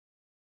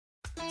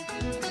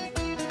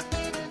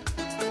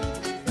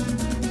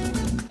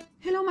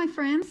Hello my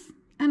friends,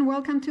 and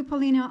welcome to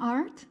Paulina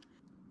Art.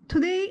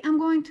 Today I'm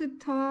going to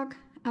talk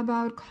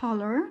about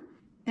color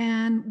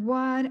and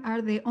what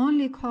are the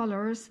only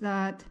colors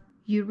that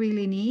you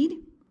really need.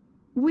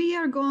 We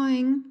are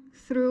going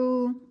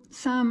through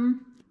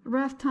some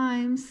rough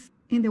times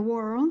in the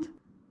world,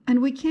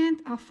 and we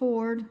can't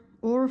afford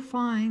or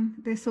find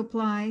the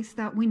supplies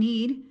that we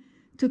need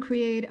to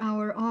create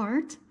our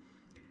art.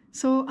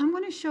 So I'm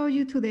going to show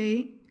you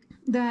today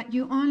that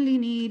you only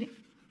need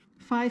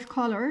 5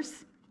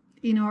 colors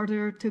in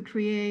order to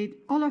create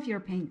all of your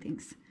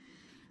paintings.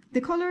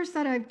 The colors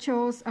that I've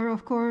chose are,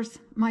 of course,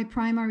 my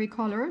primary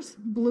colors: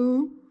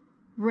 blue,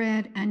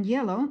 red, and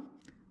yellow,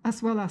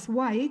 as well as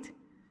white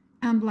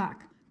and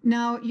black.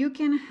 Now you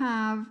can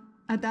have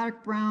a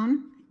dark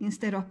brown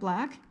instead of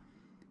black,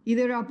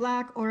 either a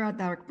black or a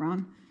dark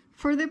brown.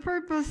 For the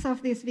purpose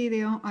of this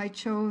video, I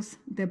chose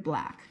the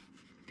black.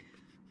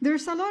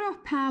 There's a lot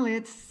of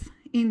palettes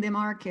in the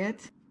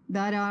market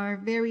that are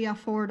very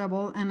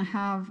affordable and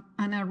have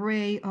an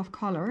array of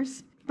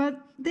colors, but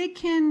they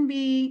can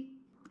be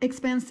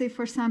expensive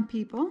for some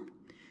people.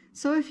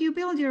 So if you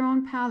build your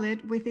own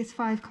palette with these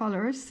 5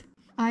 colors,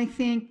 I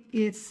think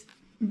it's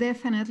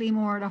definitely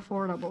more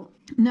affordable.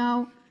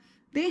 Now,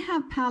 they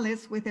have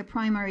palettes with the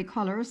primary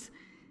colors,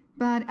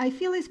 but I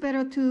feel it's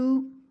better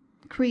to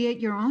create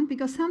your own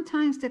because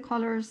sometimes the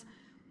colors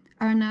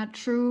are not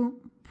true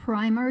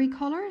primary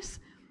colors.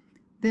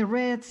 The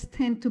reds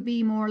tend to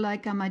be more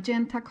like a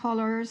magenta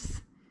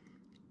colors,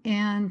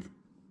 and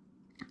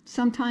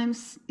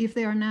sometimes if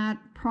they are not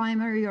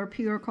primary or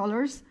pure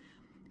colors,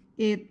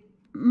 it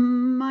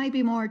might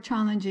be more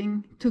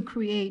challenging to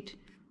create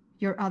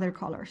your other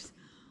colors.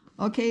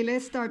 Okay,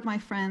 let's start, my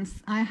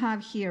friends. I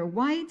have here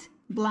white,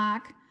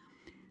 black.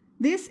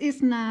 This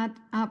is not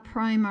a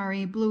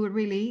primary blue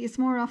really, it's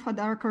more of a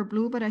darker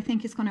blue, but I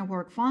think it's gonna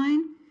work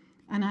fine.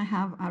 And I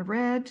have a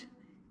red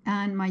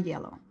and my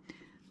yellow.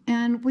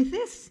 And with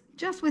this,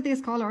 just with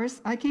these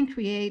colors, I can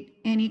create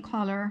any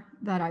color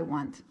that I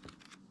want.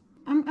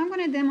 I'm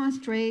gonna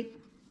demonstrate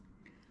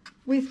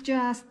with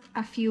just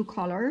a few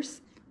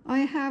colors. I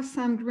have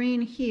some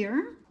green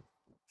here.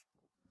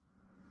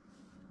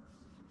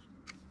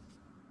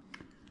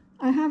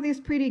 I have this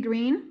pretty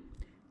green,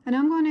 and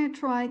I'm gonna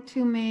try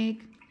to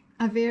make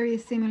a very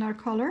similar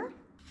color.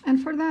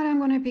 And for that, I'm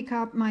going to pick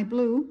up my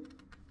blue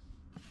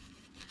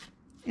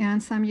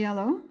and some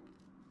yellow.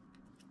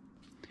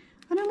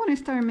 And I'm going to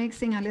start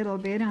mixing a little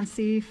bit and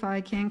see if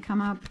I can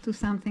come up to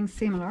something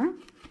similar.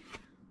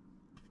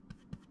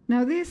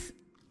 Now this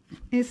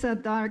is a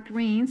dark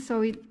green,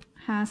 so it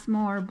has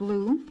more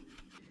blue.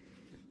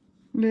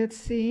 Let's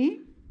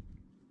see.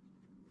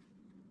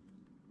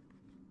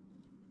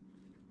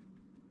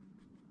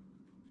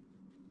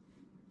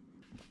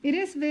 It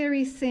is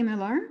very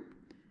similar.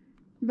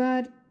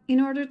 But in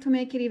order to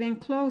make it even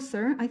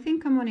closer, I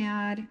think I'm going to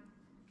add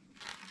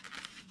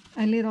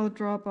a little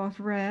drop of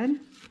red.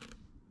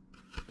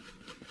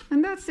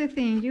 And that's the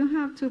thing, you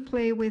have to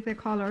play with the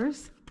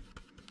colors.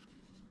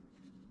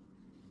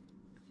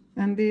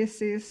 And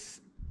this is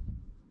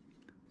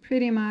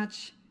pretty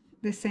much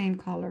the same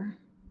color.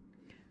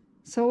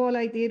 So all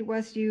I did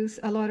was use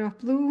a lot of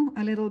blue,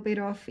 a little bit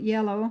of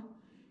yellow,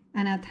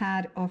 and a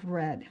tad of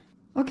red.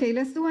 Okay,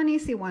 let's do an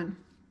easy one.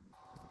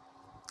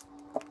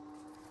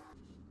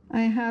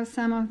 I have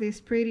some of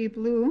this pretty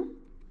blue.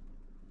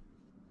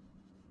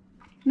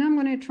 Now I'm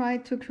going to try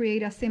to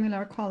create a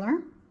similar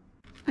color.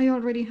 I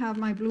already have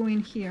my blue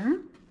in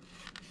here.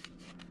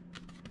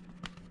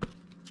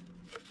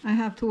 I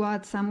have to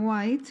add some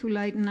white to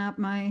lighten up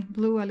my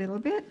blue a little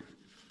bit.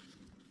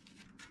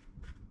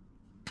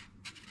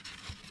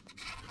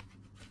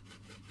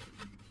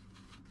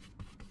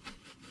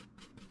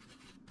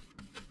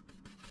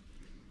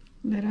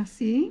 Let us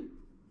see.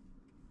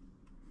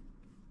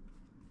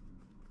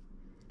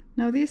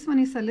 Now this one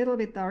is a little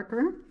bit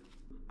darker.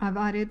 I've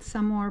added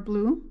some more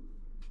blue.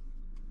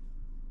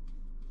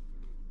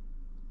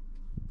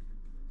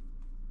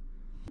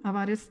 I've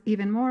added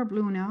even more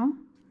blue now.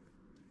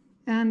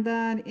 And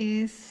that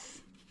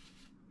is,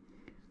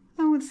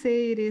 I would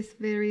say it is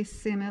very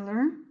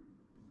similar.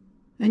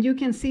 And you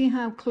can see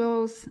how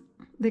close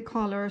the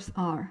colors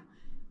are.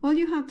 All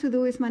you have to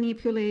do is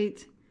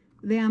manipulate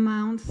the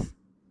amounts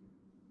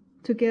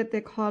to get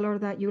the color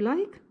that you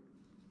like.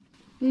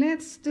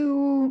 Let's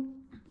do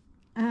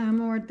a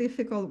more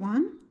difficult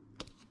one.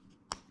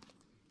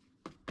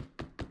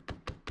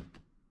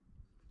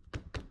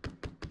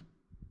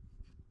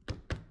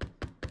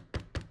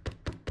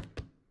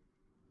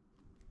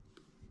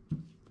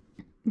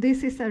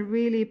 This is a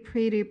really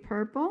pretty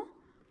purple.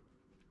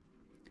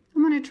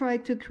 I'm going to try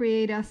to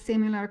create a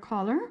similar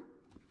color.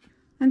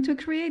 And to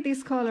create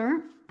this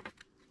color,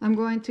 I'm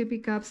going to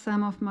pick up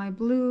some of my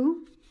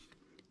blue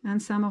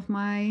and some of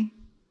my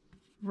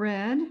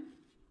red.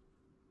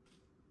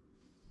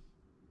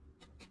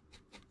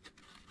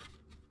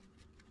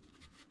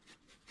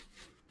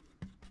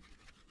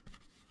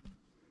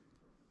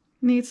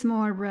 Needs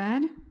more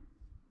red.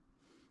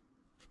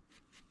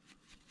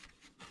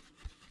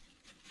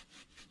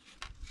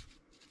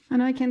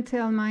 And I can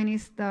tell mine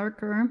is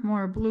darker,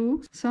 more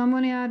blue. So I'm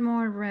going to add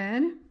more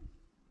red.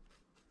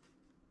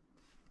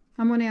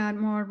 I'm going to add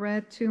more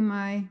red to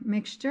my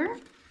mixture.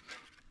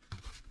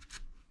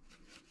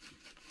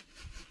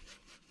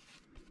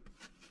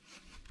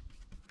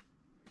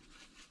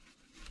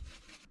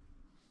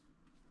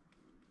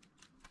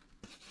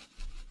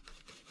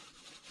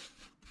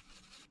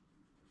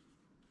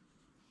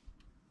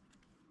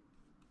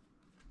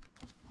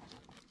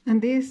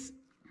 And this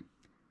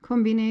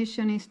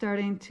combination is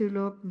starting to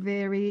look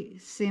very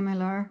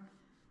similar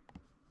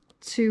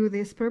to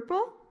this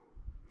purple.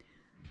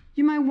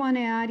 You might want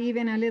to add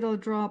even a little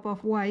drop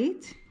of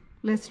white.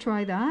 Let's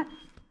try that.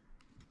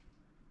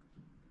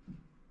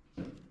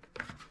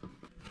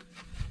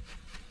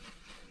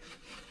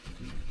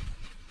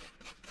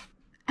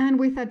 And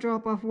with a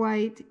drop of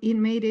white, it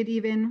made it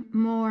even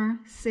more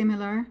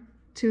similar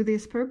to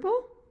this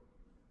purple.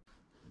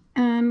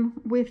 And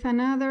with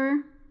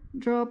another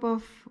drop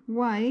of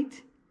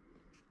white,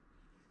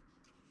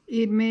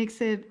 it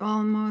makes it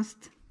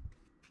almost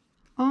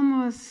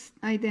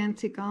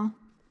identical.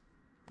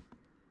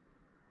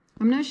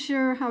 I'm not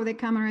sure how the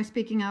camera is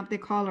picking up the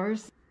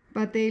colors,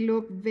 but they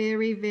look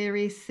very,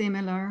 very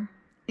similar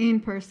in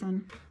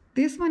person.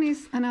 This one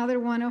is another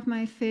one of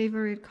my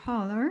favorite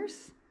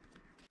colors.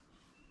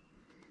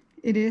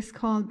 It is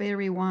called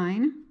Berry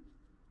Wine.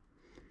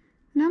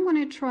 And I'm going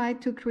to try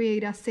to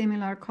create a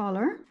similar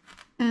color.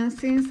 And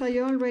since I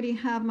already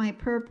have my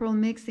purple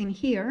mix in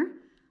here,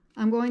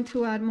 I'm going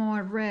to add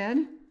more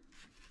red.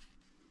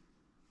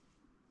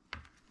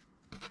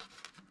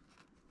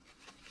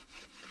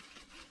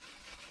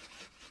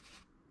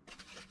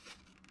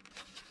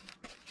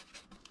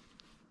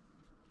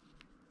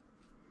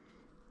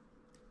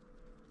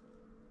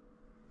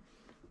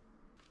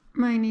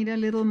 Might need a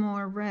little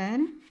more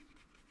red.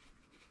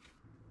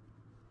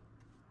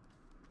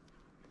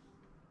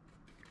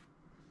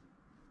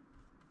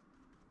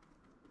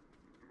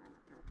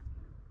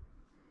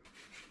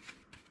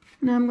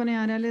 Now I'm going to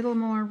add a little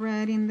more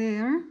red in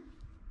there.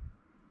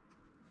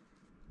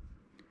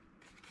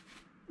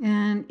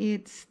 And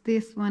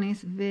this one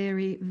is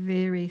very,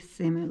 very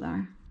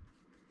similar.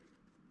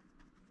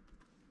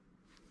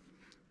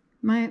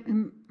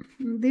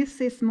 This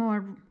is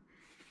more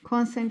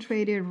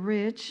concentrated,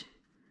 rich,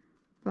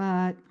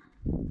 but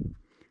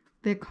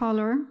the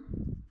color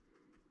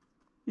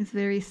is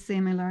very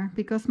similar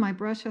because my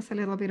brush has a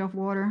little bit of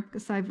water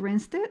because I've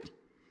rinsed it.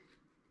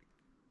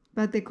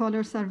 But the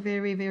colors are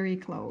very, very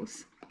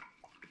close.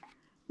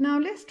 Now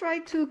let's try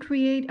to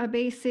create a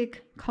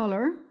basic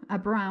color, a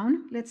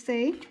brown, let's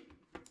say.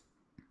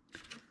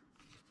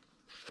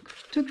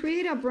 To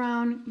create a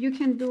brown, you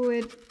can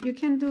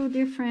do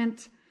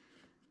different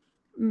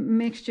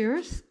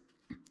mixtures,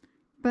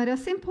 but a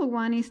simple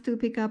one is to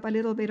pick up a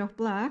little bit of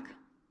black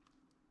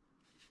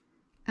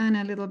and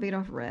a little bit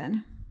of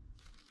red.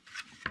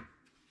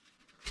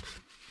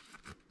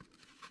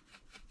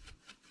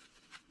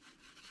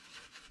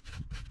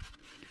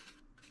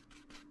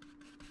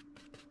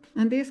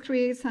 And this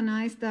creates a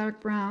nice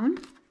dark brown.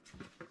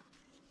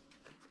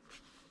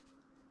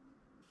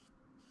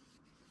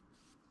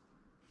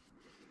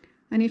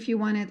 And if you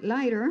want it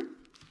lighter,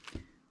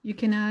 you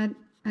can add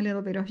a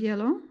little bit of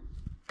yellow.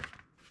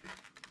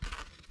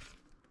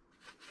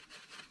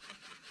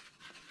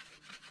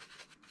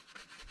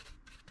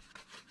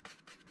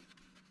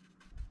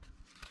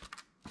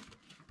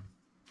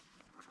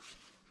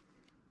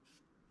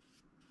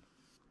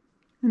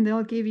 And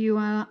they'll give you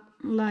a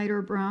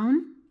lighter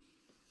brown.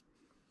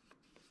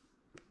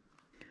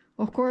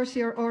 Of course,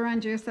 your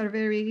oranges are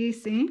very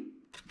easy.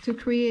 To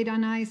create a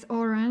nice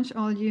orange,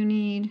 all you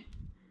need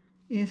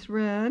is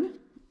red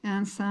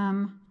and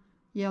some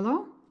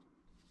yellow.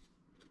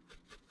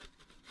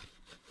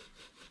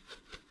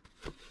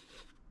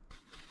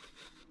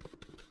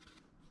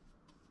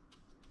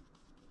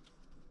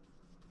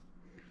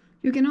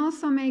 You can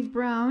also make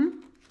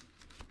brown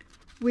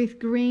with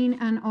green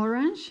and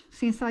orange.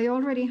 Since I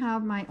already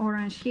have my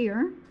orange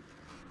here,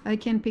 I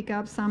can pick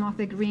up some of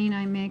the green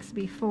I mixed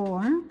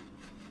before.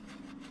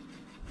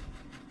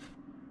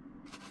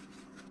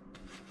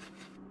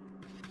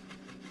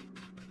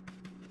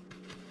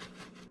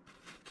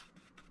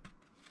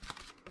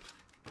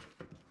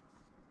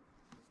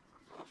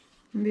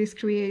 And this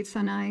creates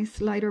a nice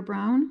lighter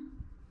brown.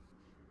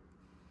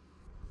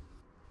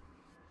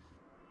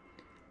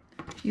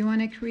 You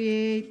want to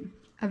create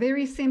a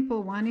very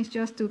simple one, is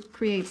just to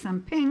create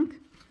some pink.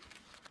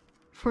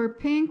 For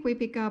pink, we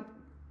pick up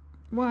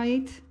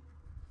white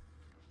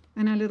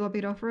and a little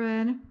bit of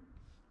red.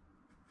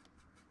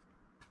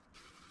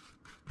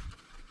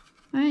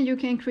 And you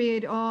can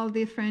create all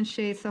different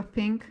shades of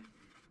pink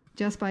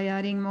just by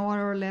adding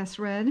more or less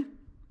red.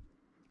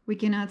 We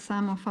can add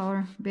some of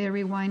our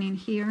berry wine in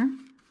here.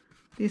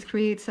 This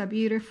creates a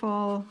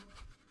beautiful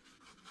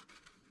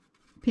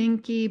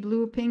pinky,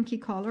 blue pinky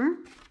color.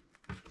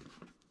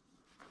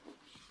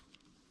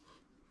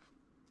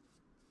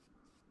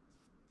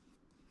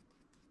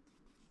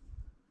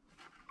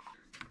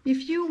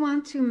 If you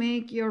want to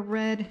make your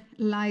red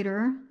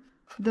lighter,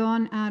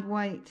 don't add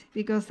white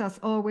because that's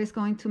always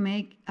going to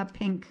make a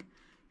pink.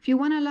 If you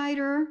want a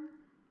lighter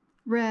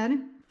red,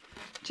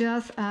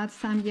 just add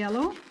some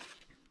yellow.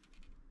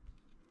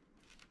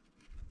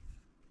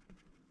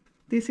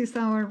 This is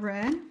our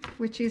red,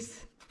 which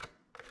is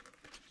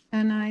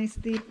a nice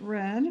deep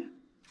red.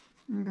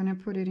 I'm going to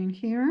put it in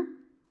here.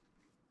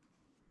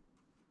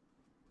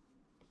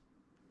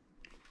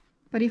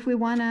 But if we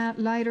want a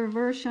lighter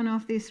version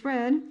of this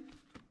red,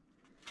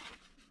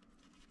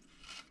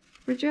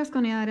 we're just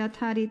going to add a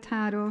tiny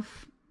tad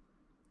of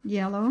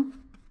yellow.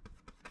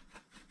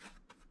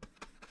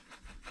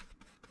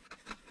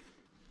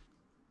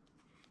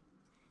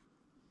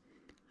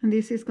 And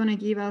this is going to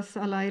give us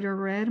a lighter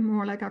red,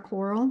 more like a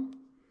coral.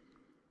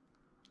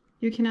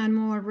 You can add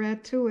more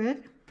red to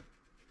it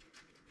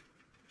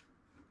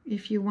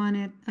if you want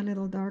it a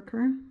little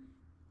darker.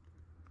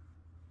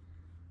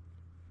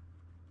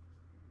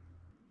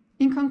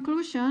 In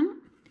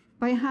conclusion,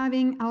 by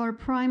having our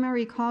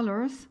primary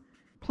colors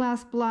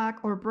plus black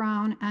or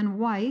brown and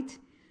white,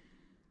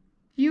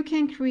 you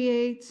can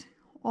create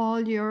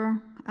all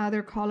your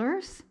other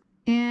colors.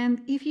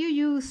 And if you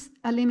use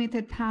a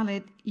limited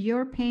palette,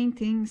 your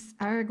paintings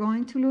are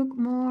going to look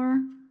more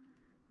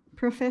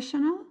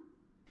professional.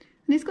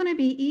 And it's going to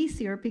be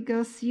easier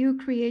because you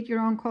create your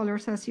own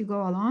colors as you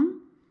go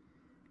along,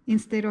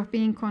 instead of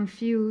being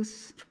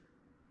confused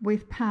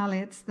with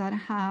palettes that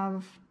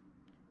have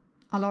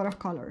a lot of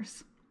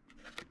colors.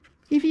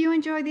 If you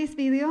enjoyed this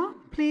video,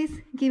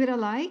 please give it a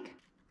like.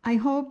 I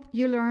hope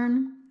you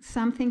learned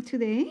something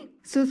today.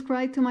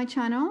 Subscribe to my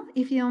channel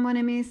if you don't want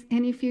to miss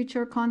any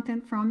future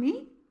content from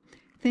me.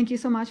 Thank you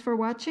so much for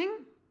watching,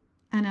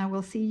 and I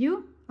will see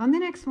you on the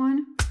next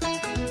one.